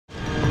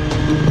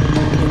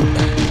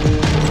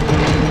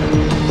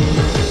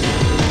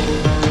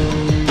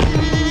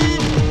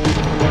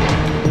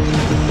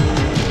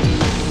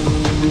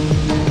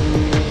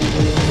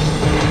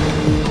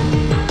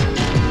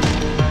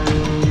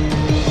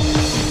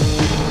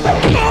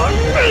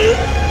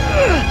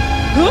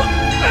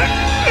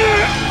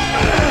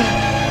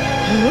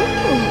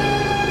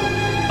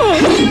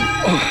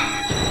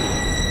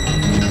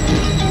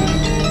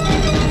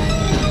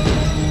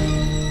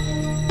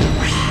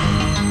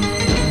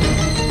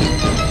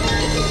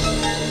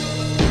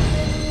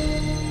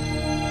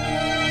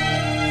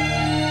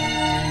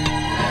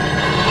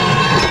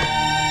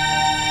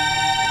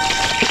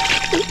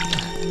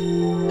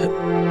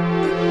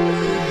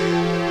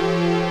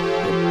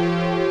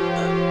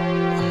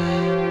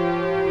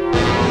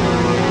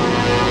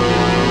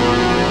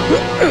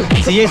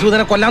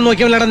സൂതനെ കൊല്ലാൻ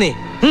നോക്കിയവല്ലട നീ.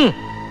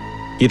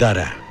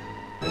 ഇതാരാ?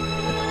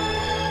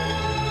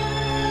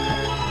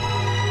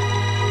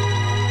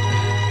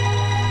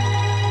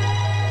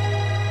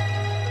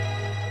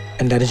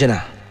 എന്റെ അനുജനാ.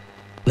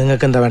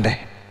 നിങ്ങൾക്ക് എന്താ വേണ്ടേ?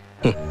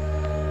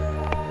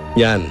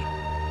 ഞാൻ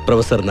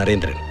പ്രൊഫസർ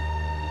നരേന്ദ്രൻ.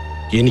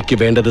 എനിക്ക്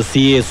വേണ്ടത്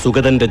CA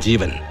സുഗതന്റെ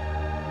ജീവൻ.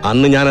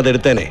 അന്ന്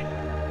ഞാനതെടുത്തേനെ.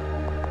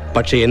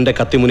 പക്ഷെ എന്റെ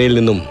കത്തിമുനയിൽ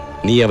നിന്നും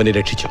നീ അവനെ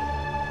രക്ഷിച്ചു.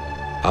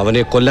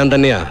 അവനെ കൊല്ലാൻ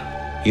തന്നെയാ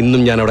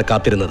ഇന്നും ഞാൻ അവിടെ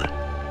കാത്തിരുന്നത്.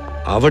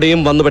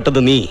 അവിടെയും വന്നുപെട്ടത്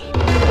നീ.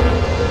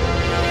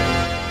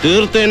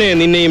 തീർത്തേനെ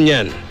നിന്നെയും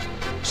ഞാൻ.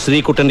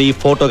 ശ്രീകുട്ടന്റെ ഈ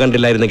ഫോട്ടോ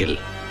കണ്ടില്ലായിരുന്നെങ്കിൽ.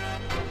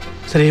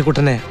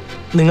 ശ്രീകുട്ടനെ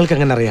നിങ്ങൾക്ക്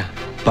എങ്ങനെ അറിയാം?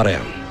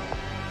 പറയാം.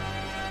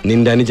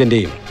 നിന്റെ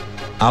അനുജന്റെയും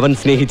അവൻ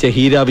സ്നേഹിച്ച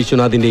ഹീരാ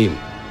വിശ്വനാഥിന്റെയും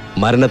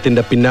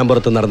മരണത്തിന്റെ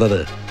പിന്നാമ്പുറത്ത് നടന്നത്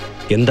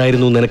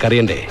എന്തായിരുന്നു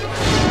നിനക്കറിയണ്ടേ?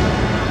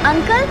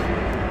 Uncle,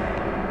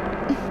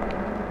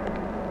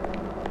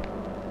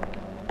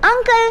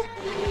 uncle,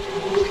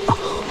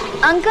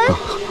 uncle.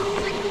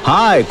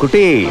 ഹായ്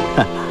കുട്ടി.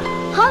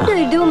 How do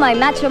you do, my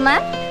macho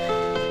man?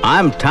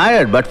 I'm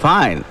tired but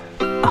fine.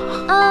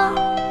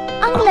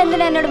 Uncle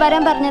എന്തിനാ എന്നോട്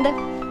വരാൻ പറഞ്ഞത്?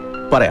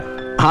 പറയാം.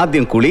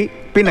 ആദ്യം കുളി,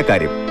 പിന്നെ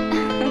കാര്യം.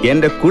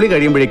 എന്റെ കുളി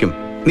കഴിയുമ്പോഴേക്കും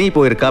നീ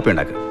പോയൊരു കാപ്പി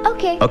ഉണ്ടാക്ക്.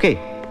 Okay. Okay.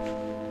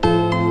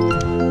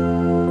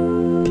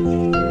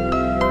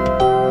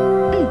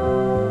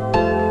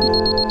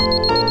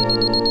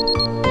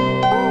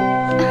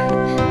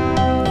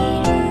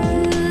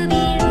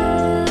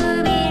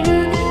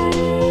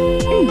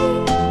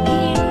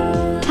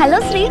 ഹലോ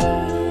ശ്രീ,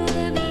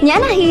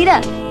 ഞാനാ ഹീര.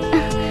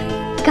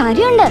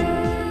 കാര്യമുണ്ട്.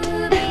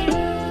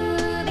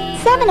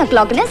 7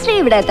 o'clock ശ്രീ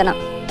ഇവിടെ എത്തണം.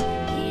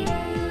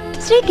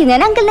 ശ്രീക്ക്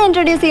ഞാൻ അങ്കിളിനെ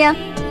ഇൻട്രൊഡ്യൂസ് ചെയ്യാം.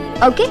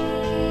 ഓക്കെ?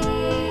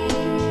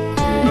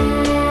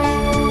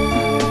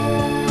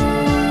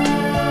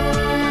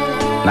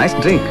 Nice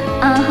drink.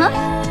 ആഹാ,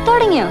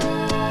 തുടങ്ങിയോ?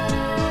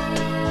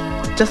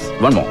 Just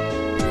one more.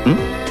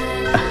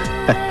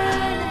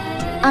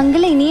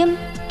 അങ്കിൾ ഇനിയും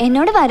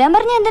എന്നോട് വരാൻ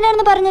പറഞ്ഞ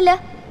എന്തിനാണെന്ന് പറഞ്ഞില്ല.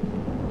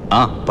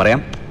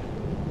 പറയാം.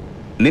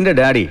 നിന്റെ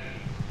ഡാഡി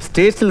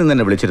സ്റ്റേറ്റ്സിൽ നിന്ന്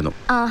എന്നെ വിളിച്ചിരുന്നു.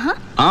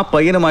 ആ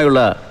പയ്യനുമായുള്ള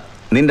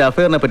നിന്റെ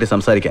അഫയറിനെ പറ്റി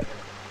സംസാരിക്കാൻ.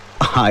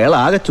 അയാൾ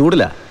ആകെ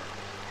ചൂടില്ല.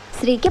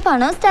 ശ്രീക്ക്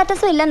പണവും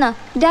സ്റ്റാറ്റസും ഇല്ലെന്നാ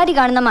ഡാഡി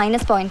കാണുന്ന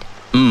minus point.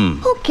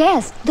 Who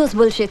cares those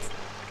bullshits?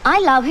 I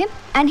love him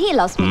and he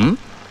loves me.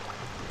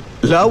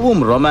 ലവും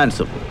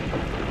റൊമാൻസും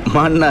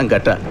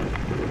മണ്ണാങ്കട്ട.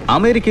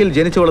 അമേരിക്കയിൽ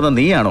ജനിച്ചു വളർന്ന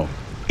നീയാണോ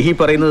ഈ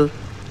പറയുന്നത്?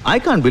 I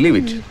can't believe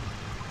it.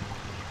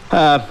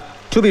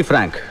 To be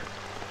frank,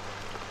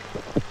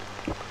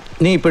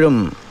 നീ ഇപ്പോഴും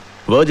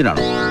വെർജിൻ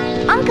ആണോ?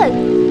 Uncle,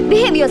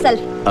 behave yourself.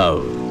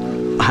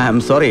 I am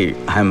sorry.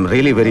 I am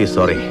really very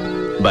sorry.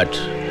 But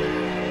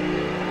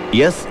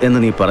yes എന്ന്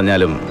നീ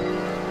പറഞ്ഞാലും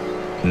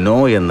നോ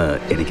എന്ന്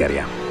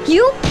എനിക്കറിയാം.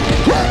 You?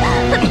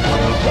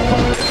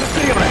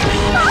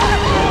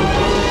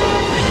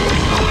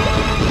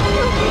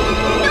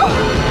 No!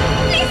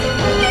 Please,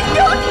 please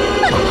don't!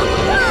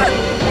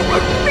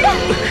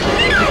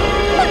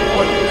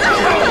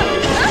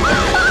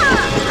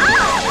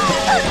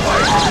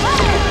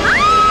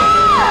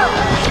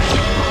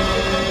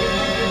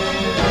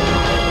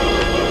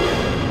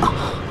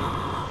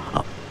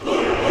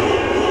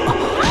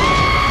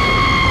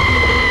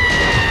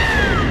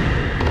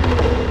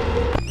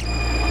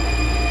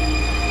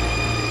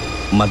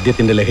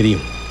 മദ്യത്തിന്റെ ലഹരിയും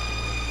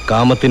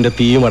കാമത്തിന്റെ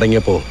തീയും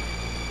അടങ്ങിയപ്പോൾ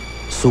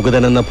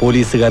സുഗതൻ എന്ന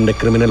പോലീസുകാരന്റെ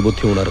ക്രിമിനൽ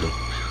ബുദ്ധി ഉണർന്നു.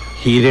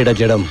 ഹീരയുടെ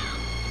ജഡം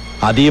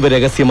അതീവ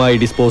രഹസ്യമായി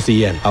ഡിസ്പോസ്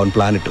ചെയ്യാൻ അവൻ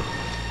പ്ലാനിട്ടു.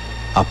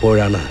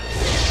 അപ്പോഴാണ്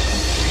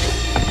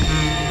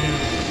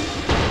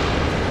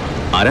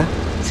ആരാ?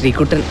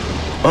 ശ്രീകുട്ടൻ.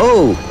 ഓ,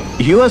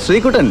 you are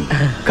Sreekuttan.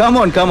 Come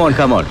on, come on,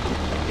 come on.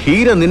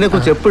 Heera നിന്നെ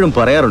കുറിച്ച് എപ്പോഴും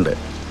പറയാറുണ്ട്.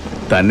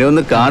 തന്നെ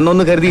ഒന്ന്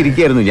കാണണമെന്ന്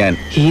കരുതിയിരിക്കുകയായിരുന്നു ഞാൻ.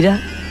 ഹീര?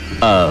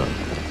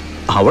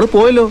 അവള്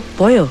പോയല്ലോ.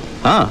 പോയോ?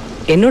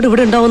 എന്നോട്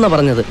ഇവിടെ ഉണ്ടാവുന്ന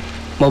പറഞ്ഞത്.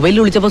 മൊബൈലിൽ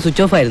വിളിച്ചപ്പോ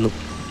സ്വിച്ച് ഓഫ് ആയിരുന്നു.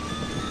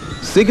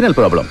 Signal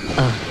problem.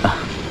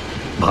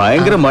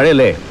 ഭയങ്കര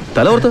മഴയല്ലേ?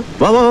 തലവർത്ത്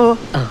വാ വാ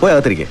വാ, പോയി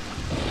അകത്തിരിക്കെ.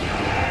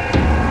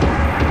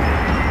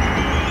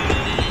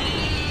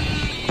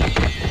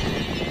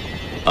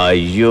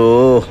 അയ്യോ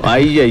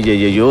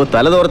അയ്യോ,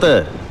 തലതോർത്ത്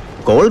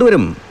കോൾഡ്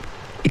വരും.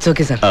 It's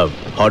okay sir.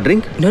 Hot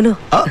drink? No no.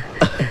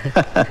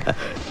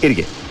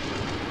 ഇരിക്കെ,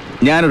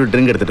 ഞാനൊരു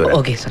ഡ്രിങ്ക് എടുത്തിട്ട് വരാം.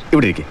 Okay sir.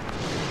 ഇവിടെ ഇരിക്കെ.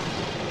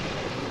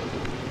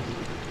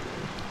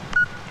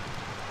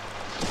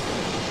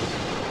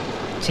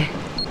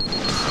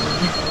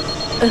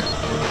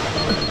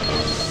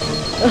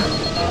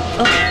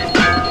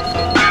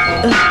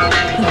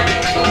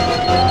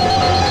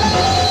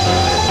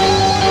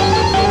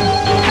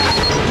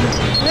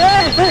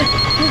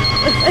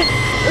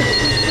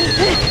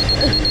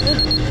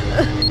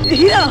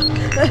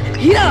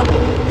 हीरा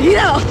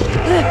हीरा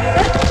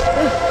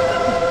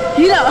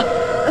हीरा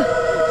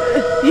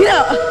हीरा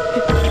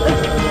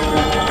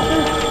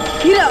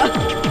हीरा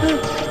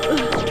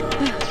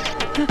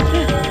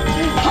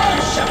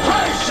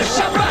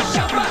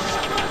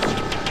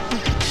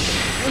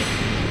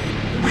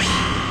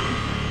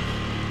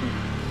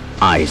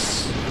Eyes.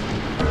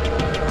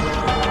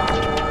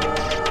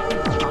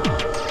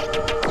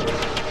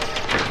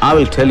 I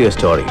will tell you a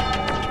story.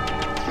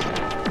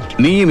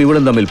 നീയും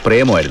ഇവളും തമ്മിൽ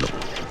പ്രേമമായിരുന്നു.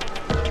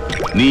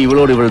 നീ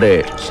ഇവളോട് ഇവളുടെ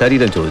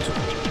ശരീരം ചോദിച്ചു.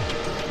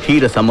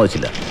 ഹീര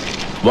സമ്മതിച്ചില്ല.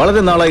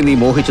 വളരെ നാളായി നീ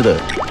മോഹിച്ചത്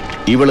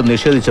ഇവളും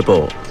നിഷേധിച്ചപ്പോ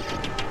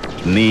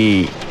നീ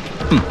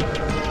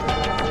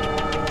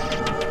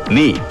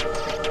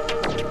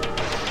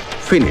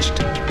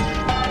finished.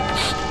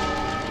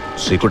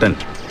 Sreekuttan,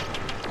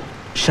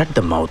 shut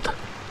the mouth,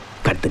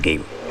 cut the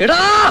game. എടാ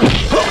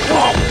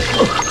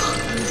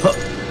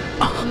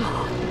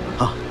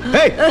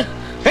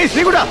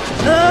ശ്രീകുട്ട,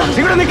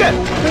 ശ്രീകുട്ട നിക്ക്.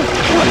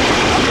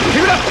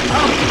 ശ്രീകുട്ട,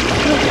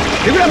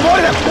 ശ്രീകുട്ട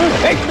പോരുത്.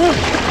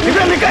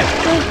 ശ്രീകുട്ട നിക്ക്.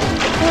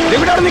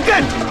 ശ്രീകുട്ട അവിടെ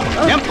നിൽക്കാൻ.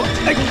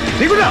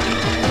 ശ്രീകുട്ട,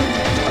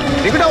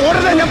 ശ്രീകുട്ട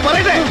ഓടരുത്, ഞാൻ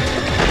പറയട്ടെ.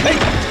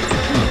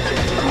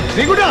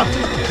 ശ്രീകുട്ട,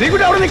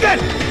 ശ്രീകുട്ട അവിടെ നിൽക്കാൻ.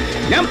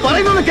 ഞാൻ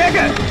പറയുന്നൊന്ന്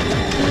cake.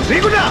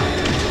 ശ്രീകുട്ട,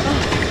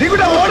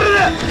 ശ്രീകുട്ട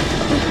ഓടരുത്.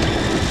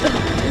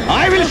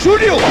 I will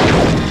shoot you.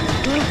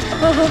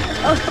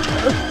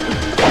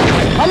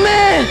 അമ്മേ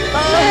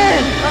അമ്മേ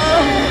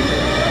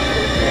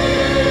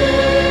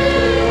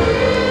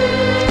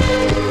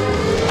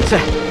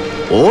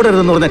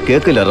ഓടരുതെന്ന് പറഞ്ഞാൽ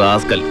കേക്കില്ല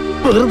റാസ്കൽ.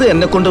 വെറുതെ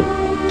എന്നെ കൊണ്ട്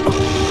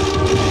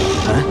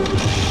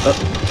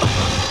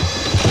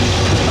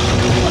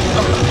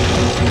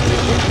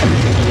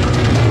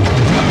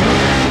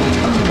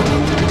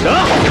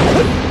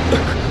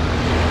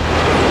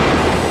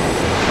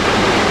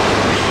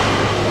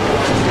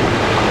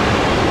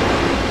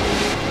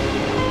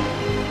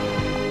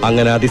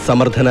അങ്ങനെ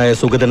അതിസമർത്ഥനായ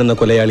സുഗതൻ എന്ന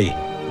കൊലയാളി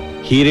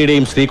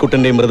ഹീരയുടെയും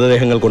ശ്രീകുട്ടന്റെയും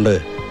മൃതദേഹങ്ങൾ കൊണ്ട്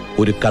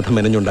ഒരു കഥ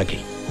മെനഞ്ഞുണ്ടാക്കി.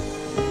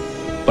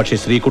 പക്ഷെ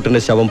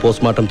ശ്രീകുട്ടന്റെ ശവം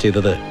പോസ്റ്റ്മോർട്ടം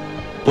ചെയ്തത്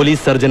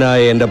പോലീസ്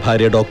സർജനായ എന്റെ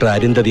ഭാര്യ ഡോക്ടർ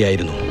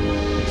അരുന്ധതിയായിരുന്നു.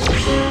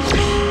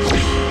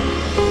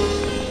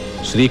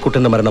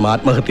 ശ്രീകുട്ടന്റെ മരണം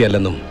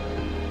ആത്മഹത്യയല്ലെന്നും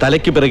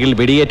തലയ്ക്ക് പിറകിൽ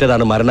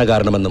വെടിയേറ്റതാണ്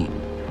മരണകാരണമെന്നും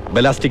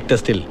ബലാസ്റ്റിക്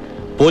ടെസ്റ്റിൽ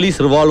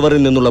പോലീസ്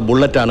റിവോൾവറിൽ നിന്നുള്ള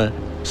ബുള്ളറ്റാണ്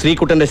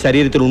ശ്രീകുട്ടന്റെ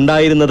ശരീരത്തിൽ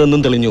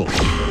ഉണ്ടായിരുന്നതെന്നും തെളിഞ്ഞു.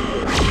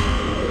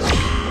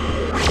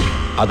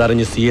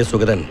 അതറിഞ്ഞ് CA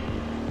സുഗതൻ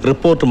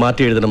റിപ്പോർട്ട്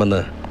മാറ്റി എഴുതണമെന്ന്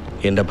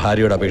എന്റെ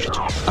ഭാര്യയോട്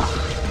അപേക്ഷിച്ചു.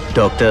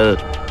 ഡോക്ടർ,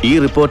 ഈ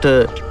റിപ്പോർട്ട്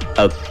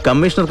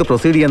കമ്മീഷണർക്ക്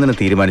പ്രൊസീഡ് ചെയ്യാൻ തന്നെ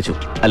തീരുമാനിച്ചു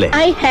അല്ലേ?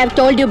 I have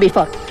told you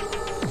before.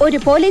 ഒരു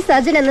പോലീസ്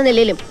സർജൻ എന്ന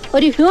നിലയിലും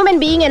ഒരു ഹ്യൂമൻ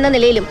ബീയിങ് എന്ന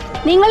നിലയിലും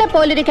നിങ്ങളെ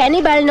പോലൊരു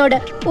കാനിബാളിനോട്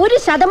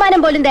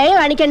 1% പോലും ദയ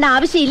കാണിക്കേണ്ട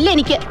ആവശ്യമില്ല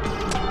എനിക്ക്.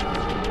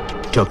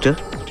 Doctor,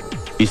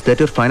 is that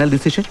your final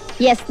decision?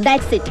 Yes,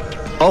 that's it.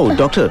 Oh,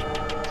 doctor,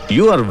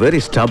 you are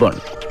very stubborn.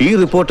 ഈ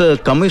റിപ്പോർട്ട്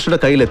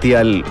കമ്മീഷണറുടെ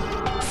കയ്യിലെത്തിയാൽ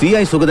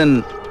CI Sugathan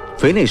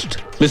finished.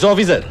 Miss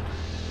Officer,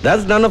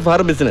 that's none of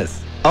our business.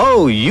 Oh,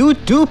 you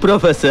too,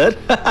 Professor.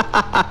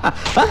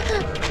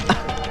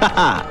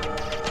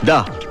 ദാ,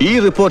 ഈ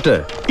റിപ്പോർട്ട്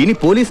ഇനി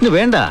പോലീസിന്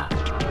വേണ്ട.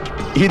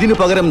 ഇതിനു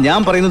പകരം ഞാൻ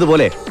പറയുന്നത്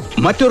പോലെ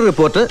മറ്റൊരു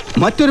റിപ്പോർട്ട്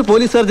മറ്റൊരു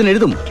പോലീസ് സർജൻ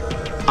എഴുതും.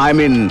 ഐ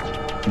മീൻ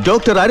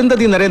ഡോക്ടർ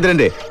അരുന്ധതി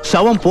നരേന്ദ്രന്റെ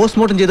ശവം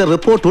പോസ്റ്റ്മോർട്ടം ചെയ്ത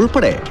റിപ്പോർട്ട്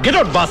ഉൾപ്പെടെ. Get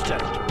out,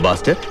 bastard!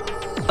 Bastard?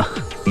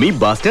 Me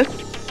bastard?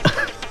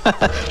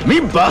 Me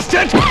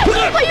bastard?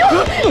 അയ്യോ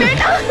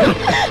വേണ്ട.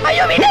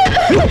 അയ്യോ വിട്.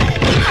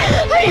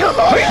 അയ്യോ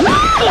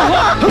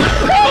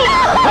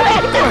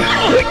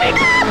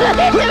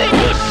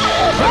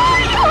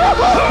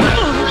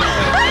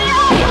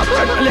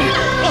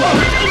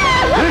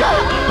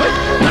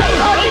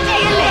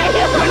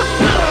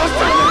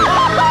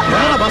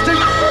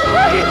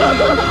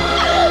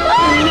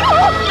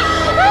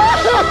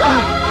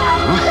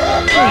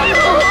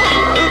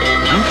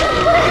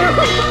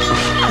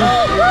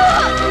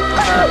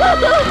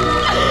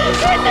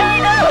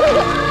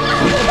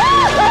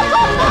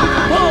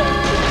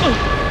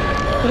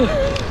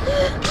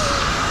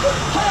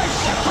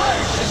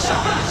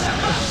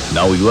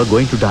Now you are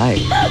going to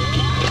die.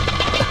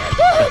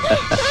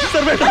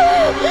 Sir, beta.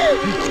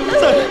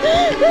 Sir.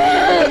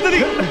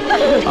 Anthony.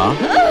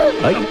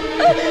 Ay.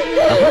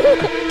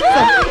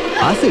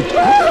 Acid.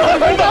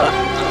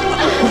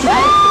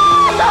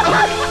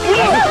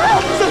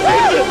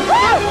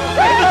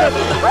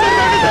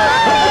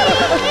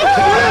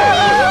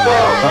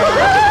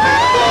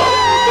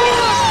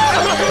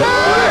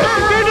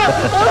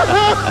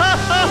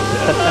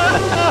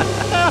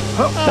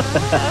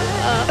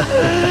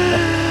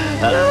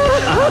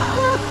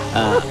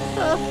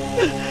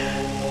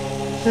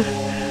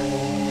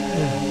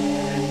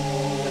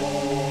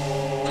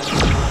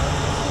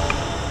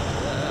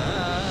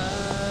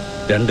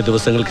 രണ്ട്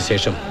ദിവസങ്ങൾക്ക്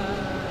ശേഷം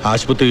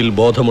ആശുപത്രിയിൽ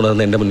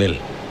ബോധമുണർന്ന എൻ്റെ മുന്നിൽ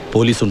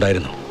പോലീസ്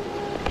ഉണ്ടായിരുന്നു.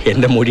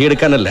 എൻ്റെ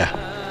മൊഴിയെടുക്കാനല്ല,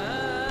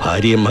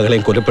 ഭാര്യയും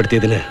മകളെയും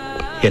കൊലപ്പെടുത്തിയതിന്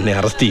എന്നെ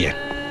അറസ്റ്റ് ചെയ്യാൻ.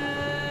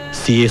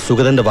 CA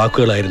സുഗതന്റെ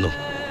വാക്കുകളായിരുന്നു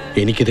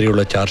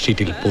എനിക്കെതിരെയുള്ള ചാർജ്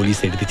ഷീറ്റിൽ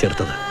പോലീസ് എഴുതി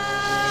ചേർത്തത്.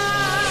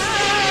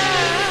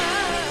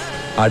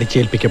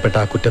 അടിച്ചേൽപ്പിക്കപ്പെട്ട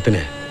ആ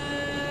കുറ്റത്തിന്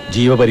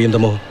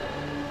ജീവപര്യന്തമോ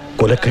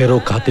കൊലക്കയറോ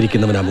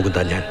കാത്തിരിക്കുന്നവനാ മുകുന്ദ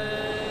ഞാൻ.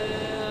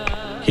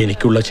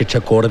 എനിക്കുള്ള ശിക്ഷ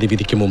കോടതി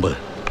വിധിക്കും മുമ്പ്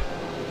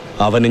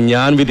അവന്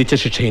ഞാൻ വിധിച്ച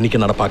ശിക്ഷ എനിക്ക്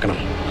നടപ്പാക്കണം.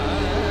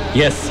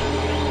 യെസ്,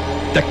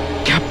 ദ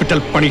ക്യാപിറ്റൽ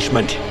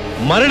പണിഷ്മെന്റ്,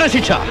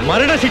 മരണശിക്ഷ,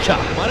 മരണശിക്ഷ,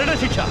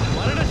 മരണശിക്ഷ,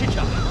 മരണശിക്ഷ,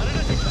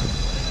 മരണശിക്ഷ.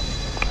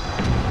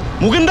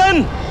 മുകുന്ദൻ,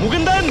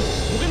 മുകുന്ദൻ.